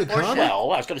force you gonna to force come?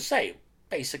 Well, I was going to say,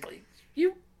 basically,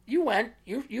 you went.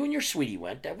 You and your sweetie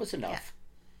went. That was enough.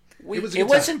 It was a It good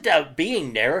wasn't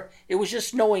being there. It was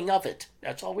just knowing of it.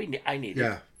 That's all I needed.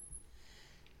 Yeah.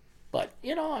 But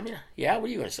I mean, yeah. What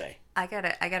are you going to say? I got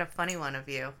a funny one of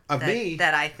you. Of me?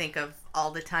 That I think of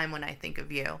all the time when I think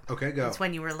of you. Okay, go. It's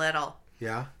when you were little,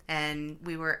 Yeah. and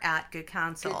we were at Good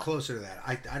Counsel. Get closer to that.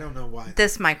 I don't know why.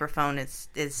 This microphone is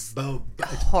It's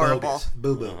horrible. bogus.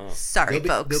 Boo-boo. Sorry,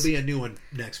 folks. There'll be a new one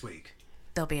next week.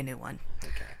 There'll be a new one.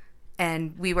 Okay.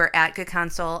 And we were at Good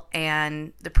Counsel,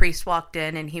 and the priest walked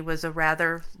in, and he was a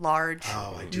rather large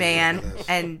Oh, I do man, remember this.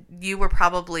 and you were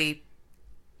probably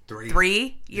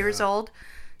 3 years Yeah. old,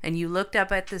 and you looked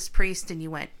up at this priest, and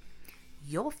you went,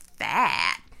 "You're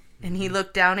fat," and he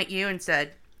looked down at you and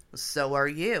said, "So are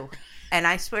you," and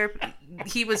I swear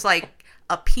he was like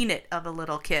a peanut of a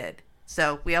little kid.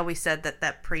 So we always said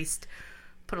that priest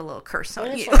put a little curse Well,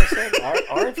 on that's you. what I said.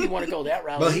 Or if you want to go that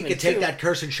route, Well, he even could take too. that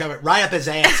curse and shove it right up his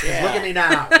ass. 'Cause Yeah. Look at me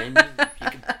now. And you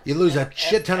could, You lose a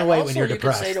shit ton of weight when also, you're you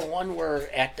depressed. could say the one where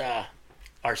at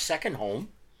our second home,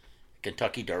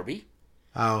 Kentucky Derby,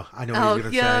 Oh, I know what Oh, you're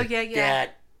going to yeah, say. yeah, yeah.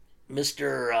 that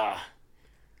Mr.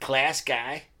 Class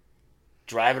guy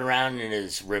driving around in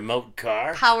his remote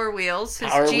car. Power Wheels. His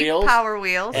Power Jeep Wheels. Power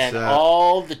Wheels. And What's that?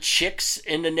 all the chicks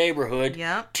in the neighborhood,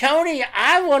 Yep. Tony,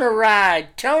 I want to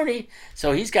ride, Tony.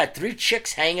 So he's got 3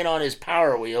 chicks hanging on his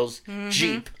Power Wheels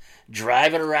Jeep,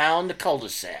 driving around the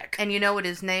cul-de-sac. And you know what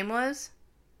his name was?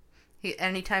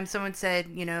 Anytime someone said,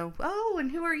 oh,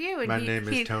 and who are you? And My name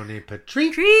is Tony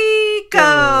Patrico.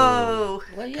 Trico.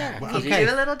 Well, yeah. Well, Can you okay.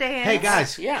 do a little dance? Hey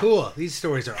guys, Yeah. cool. These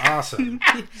stories are awesome.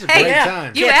 It's a Hey, great yeah.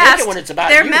 time. You Can't take asked. it when it's about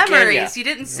They're you, can memories. ya? You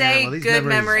didn't say well, these good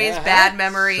memories- memories, bad Suck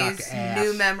memories, ass.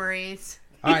 new memories.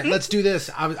 All right, let's do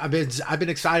this. I've been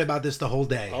excited about this the whole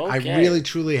day. I Okay. really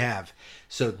truly have.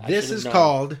 So this should've is known.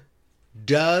 called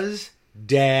Does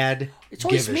Dad It's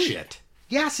always Give a me. Shit?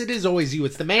 Yes, it is always you.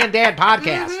 It's the Man Dad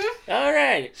podcast. All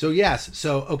right. So yes,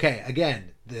 okay,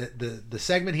 again, the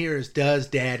segment here is Does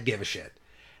Dad Give a Shit?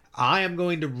 I am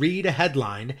going to read a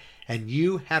headline and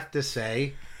you have to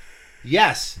say,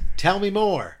 yes, tell me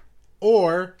more.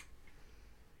 Or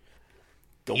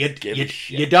Don't you, give you, a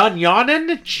shit. you done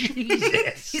yawning?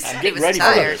 Jesus. He said I'm he getting was ready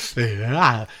tired. for this.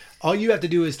 Yeah. All you have to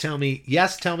do is tell me,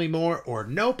 yes, tell me more, or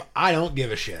nope, I don't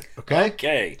give a shit. Okay?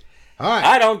 Okay. All right.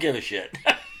 I don't give a shit.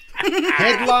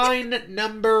 Headline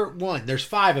number 1. There's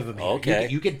 5 of them here. Okay.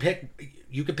 You can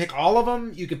pick all of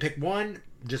them. You can pick one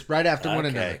just right after one Okay.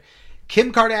 another.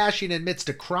 Kim Kardashian admits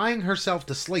to crying herself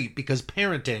to sleep because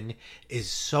parenting is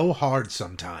so hard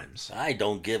sometimes. I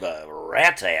don't give a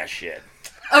rat's ass shit.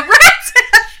 A rat's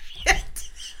ass.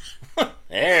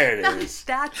 There it is.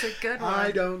 That's a good one.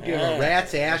 I don't give Yeah. a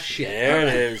rat's ass shit. There All it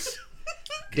right. is.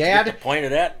 Get the Dad, point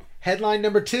of that? headline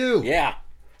number 2. Yeah.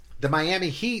 The Miami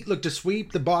Heat look to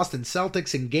sweep the Boston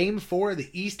Celtics in Game 4 of the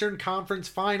Eastern Conference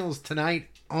Finals tonight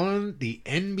on the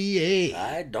NBA.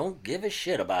 I don't give a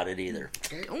shit about it either.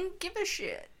 Don't give a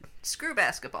shit. Screw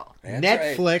basketball. That's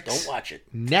Netflix. right. Don't watch it.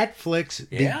 Netflix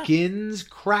Yeah. begins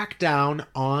crackdown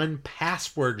on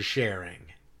password sharing.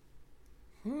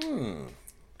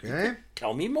 Okay.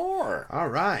 Tell me more. All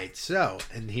right. So,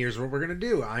 and here's what we're going to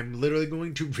do. I'm literally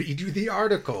going to read you the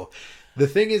article. The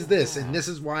thing is this, and this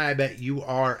is why I bet you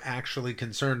are actually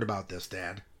concerned about this,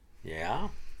 Dad. Yeah?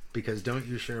 Because don't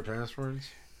you share passwords?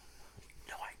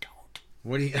 No, I don't.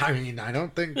 What do you, I mean, I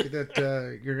don't think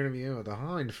that you're going to be able to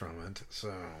hide from it.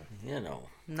 So, You know.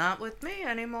 Not with me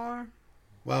anymore.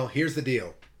 well, here's the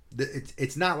deal.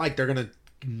 It's not like they're going to,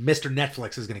 Mr.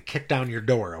 Netflix is going to kick down your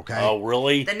door, okay? Oh,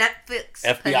 really? The Netflix.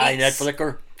 FBI police.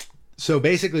 Netflicker? So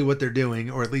basically what they're doing,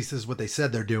 or at least this is what they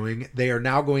said they're doing, they are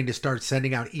now going to start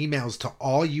sending out emails to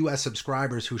all U.S.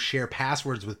 subscribers who share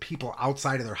passwords with people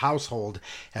outside of their household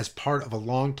as part of a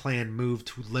long-planned move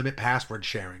to limit password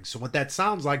sharing. So what that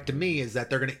sounds like to me is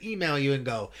that they're going to email you and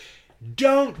go,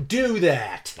 don't do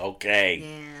that. Okay.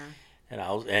 Yeah.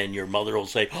 And your mother will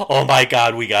say, oh my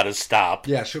God, we got to stop.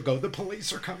 Yeah, she'll go, the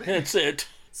police are coming. That's it.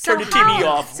 So Turn the TV how-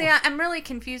 off. See, I'm really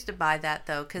confused by that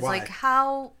though, because Why? like,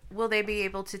 how will they be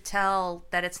able to tell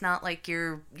that it's not like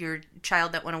your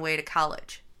child that went away to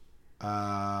college? So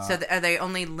are they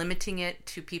only limiting it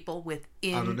to people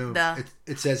within I don't know. the?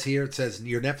 It says here, it says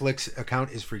your Netflix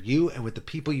account is for you and with the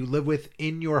people you live with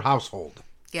in your household.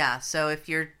 Yeah. So if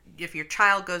your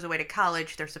child goes away to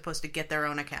college, they're supposed to get their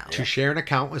own account. To share an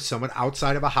account with someone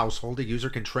outside of a household, a user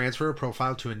can transfer a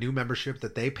profile to a new membership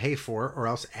that they pay for or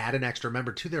else add an extra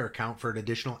member to their account for an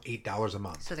additional $8 a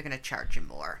month. So they're going to charge you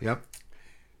more. Yep.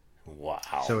 Wow.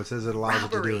 So it says it allows you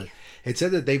to do it. Robbery. It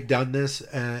said that they've done this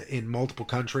in multiple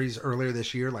countries earlier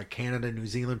this year, like Canada, New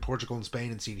Zealand, Portugal, and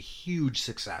Spain, and seen huge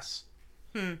success.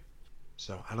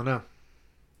 So I don't know.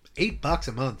 $8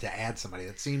 a month to add somebody.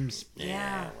 That seems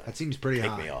Yeah. pretty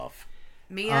Take high. me off.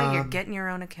 Mia, you're getting your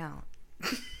own account.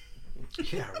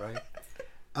 Yeah,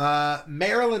 right.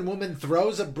 Maryland woman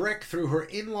throws a brick through her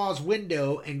in-laws'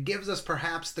 window and gives us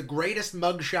perhaps the greatest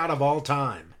mugshot of all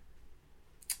time.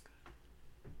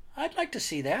 I'd like to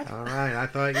see that. All right, I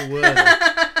thought you would.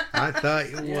 I thought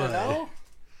you would. You know?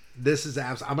 This is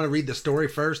I'm going to read the story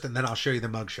first, and then I'll show you the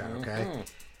mugshot.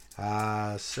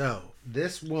 Okay. So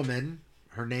this woman,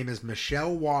 her name is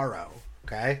Michelle Warrow.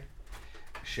 Okay,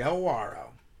 Michelle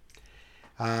Warrow.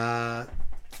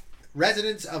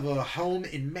 Residents of a home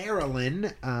in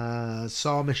Maryland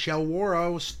saw Michelle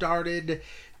Warrow started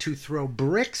to throw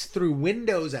bricks through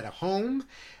windows at a home.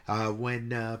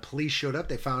 When police showed up,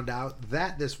 they found out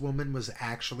that this woman was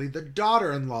actually the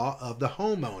daughter-in-law of the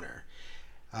homeowner.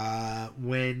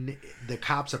 When the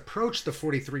cops approached the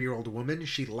 43-year-old woman,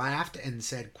 she laughed and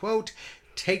said, quote,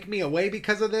 "Take me away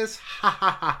because of this? Ha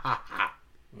ha ha ha ha."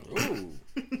 Ooh.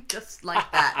 Just like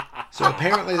that. So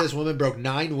apparently this woman broke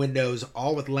 9 windows,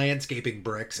 all with landscaping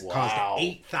bricks. It Wow.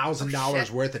 caused $8,000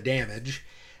 shit. worth of damage.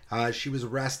 She was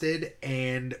arrested,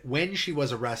 and when she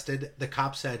was arrested, the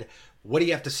cop said, "What do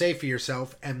you have to say for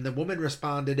yourself?" And the woman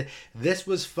responded, "This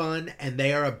was fun, and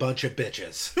they are a bunch of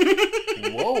bitches."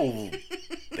 Whoa.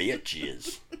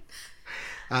 Bitches.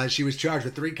 She was charged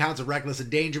with 3 counts of reckless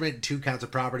endangerment and 2 counts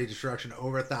of property destruction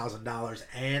over $1,000.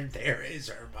 And there is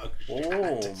her mugshot.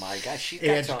 Oh my gosh, she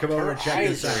And got come over and check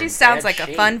this out. She sounds like a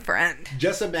fun friend.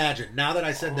 Just imagine, now that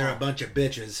I said they're a bunch of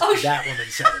bitches, Oh, that woman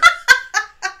said it.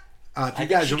 If you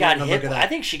guys are wanting to look at that, I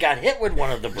think she got hit with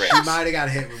one of the bricks. she might have got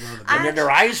hit with one of the And then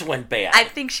her eyes went bad. I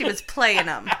think she was playing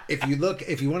them. If you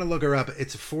want to look her up,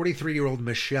 it's 43-year-old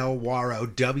Michelle Waro,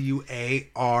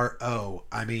 Waro.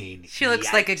 I mean, She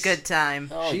looks like a good time.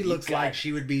 Oh, she you looks got- like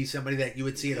she would be somebody that you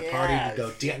would see at a party and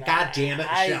go, Yes, God damn it,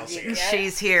 Michelle's here.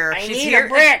 She's here. I She's need a here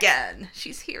brick. again.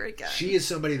 She's here again. She is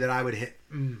somebody that I would hit.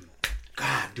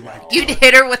 God, do I? You'd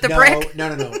hit her with a brick?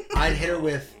 No. I'd hit her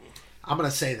with. I'm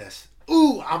gonna say this.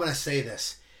 Ooh, I'm gonna say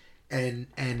this.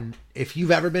 And if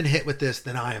you've ever been hit with this,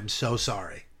 then I am so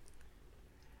sorry.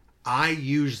 I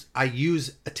use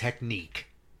a technique.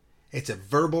 It's a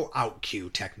verbal out cue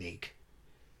technique.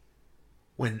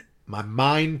 When my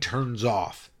mind turns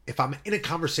off, if I'm in a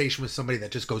conversation with somebody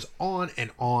that just goes on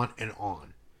and on and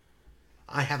on,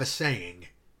 I have a saying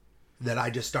that I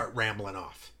just start rambling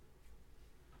off.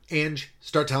 Ange,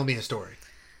 start telling me a story.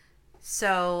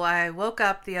 So I woke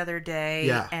up the other day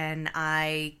Yeah. and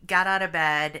I got out of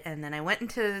bed and then I went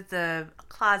into the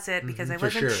closet because I for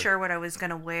wasn't sure. sure what I was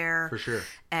going to wear. For sure.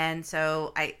 And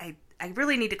so I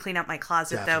really need to clean up my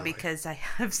closet Definitely. though because I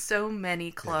have so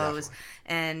many clothes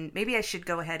and maybe I should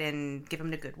go ahead and give them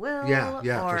to Goodwill.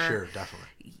 Yeah, or, for sure, definitely.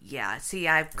 Yeah, see,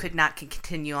 I could not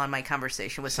continue on my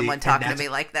conversation with See, someone and talking to that's- me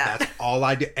like that. That's all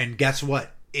I do. And guess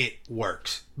what? It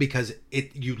works because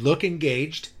you look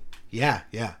engaged. Yeah.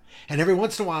 And every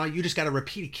once in a while, you just got to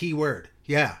repeat a key word.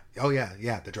 Yeah. Oh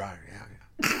yeah. The dryer. Yeah.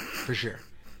 For sure.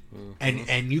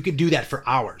 And you could do that for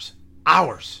hours.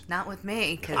 Not with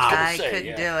me because I would I say, couldn't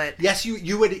yeah. do it. Yes,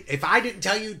 you would. If I didn't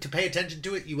tell you to pay attention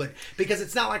to it, you would. Because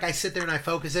it's not like I sit there and I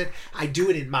focus it. I do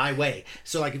it in my way.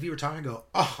 So like if you were talking, I go,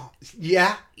 oh,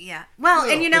 yeah. Yeah. Well,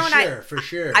 and you know, for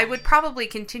sure. I would probably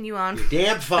continue on.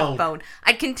 Damn phone.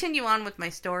 I'd continue on with my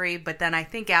story, but then I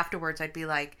think afterwards I'd be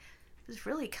like, he was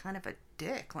really kind of a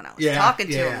dick when I was talking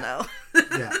to him, though.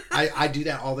 Yeah, I do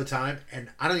that all the time, and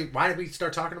I don't even. Why did we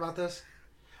start talking about this?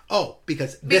 Oh,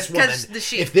 because this woman.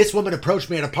 If this woman approached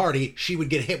me at a party, she would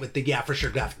get hit with the yeah for sure,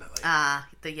 definitely.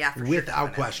 The yeah for sure. Without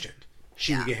definitely. question,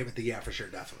 she would get hit with the yeah for sure,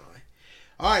 definitely.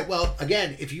 All right, well,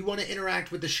 again, if you want to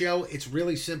interact with the show, it's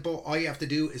really simple. All you have to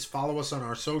do is follow us on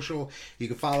our social. You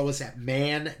can follow us at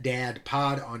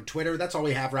ManDadPod on Twitter. That's all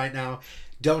we have right now.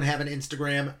 Don't have an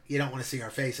Instagram. You don't want to see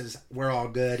our faces. We're all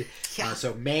good. Yeah.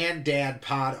 So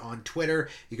ManDadPod on Twitter.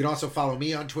 You can also follow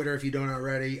me on Twitter if you don't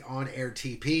already, on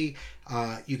AirTP.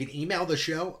 You can email the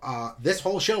show. This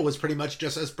whole show was pretty much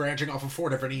just us branching off of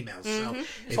 4 different emails. So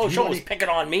This whole show was picking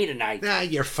on me tonight. Nah,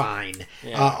 you're fine.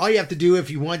 Yeah. All you have to do if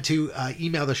you want to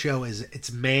email the show is it's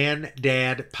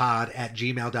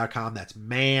mandadpod@gmail.com. That's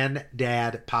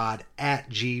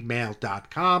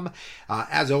mandadpod@gmail.com.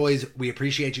 As always, we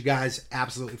appreciate you guys.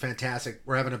 Absolutely fantastic.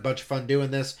 We're having a bunch of fun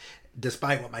doing this.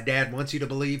 Despite what my dad wants you to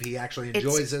believe, he actually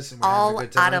enjoys this. And we're all having a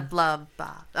good time. out of love,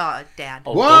 Bob. Oh, Dad.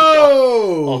 Oh,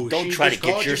 Whoa! don't She try to just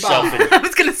get called you yourself Bob. in. I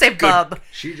was going to say Bub.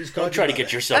 She just called Don't try you to get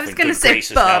Bubba. yourself I was in gonna good say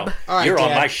graces bub. now. All right, You're on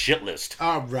Dad. my shit list.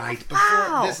 All right. Before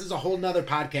Wow. this is a whole nother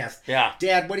podcast. Yeah.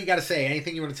 Dad, what do you got to say?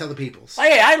 Anything you want to tell the people?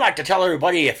 Hey, I'd like to tell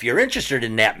everybody, if you're interested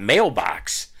in that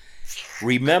mailbox,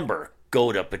 remember,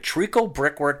 go to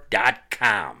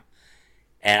patricobrickwork.com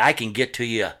and I can get to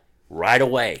you right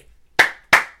away.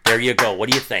 There you go. What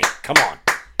do you think? Come on.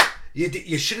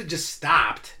 You should have just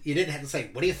stopped. You didn't have to say,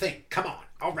 what do you think? Come on.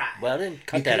 All right. Well, then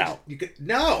cut You that could- out. You could,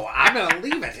 no, I'm going to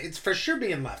leave it. It's for sure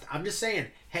being left. I'm just saying,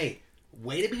 hey,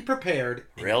 way to be prepared.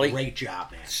 And Really? Great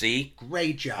job, man. See?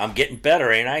 Great job. I'm getting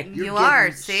better, ain't I? You're You are,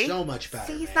 getting see? so much better.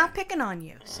 See, he's man. not picking on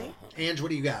you. See? Ange, what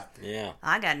do you got? Yeah.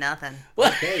 I got nothing.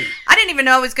 Okay. I didn't even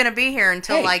know I was going to be here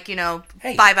until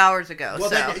Hey. 5 hours ago. Well,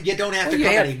 so. then you don't have to Well, you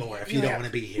come have- anymore if you you don't have-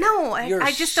 want to be here. No, Your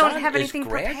I just don't son have is anything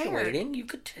prepared. graduating. You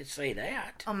could say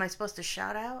that. Oh, am I supposed to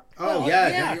shout out? Oh, Well, yeah.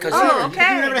 yeah, you- 'cause- you Oh, can do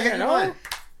okay. whatever the heck you want.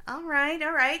 All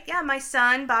right. Yeah, my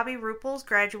son, Bobby Rupel's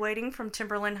graduating from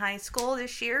Timberland High School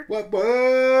this year. What?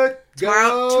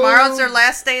 Tomorrow's their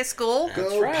last day of school. That's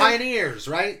Go right. Pioneers,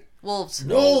 right? Wolves.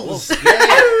 Wolves.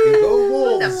 Yeah, you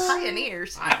go The Wolves.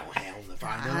 Pioneers. I don't hell if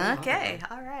I know. Okay,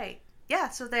 all right. Yeah,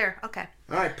 so there. Okay.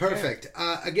 All right, perfect.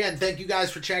 Again, thank you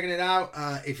guys for checking it out.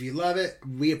 If you love it,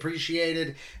 we appreciate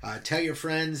it. Tell your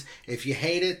friends. If you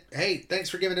hate it, hey, thanks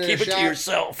for giving it Keep a it shot. to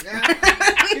yourself.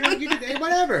 Yeah, you can, hey,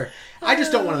 whatever. I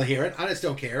just don't want to hear it. I just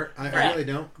don't care. I really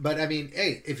don't. But I mean,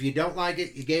 hey, if you don't like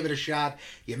it, you gave it a shot.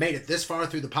 You made it this far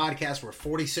through the podcast. We're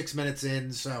 46 minutes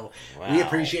in, so we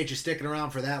appreciate you sticking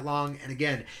around for that long. And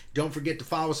again, don't forget to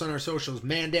follow us on our socials,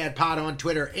 ManDadPod on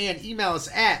Twitter, and email us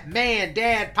at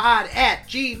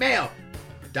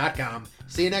mandadpod@gmail.com.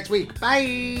 See you next week.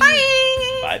 Bye.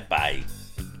 Bye. Bye-bye.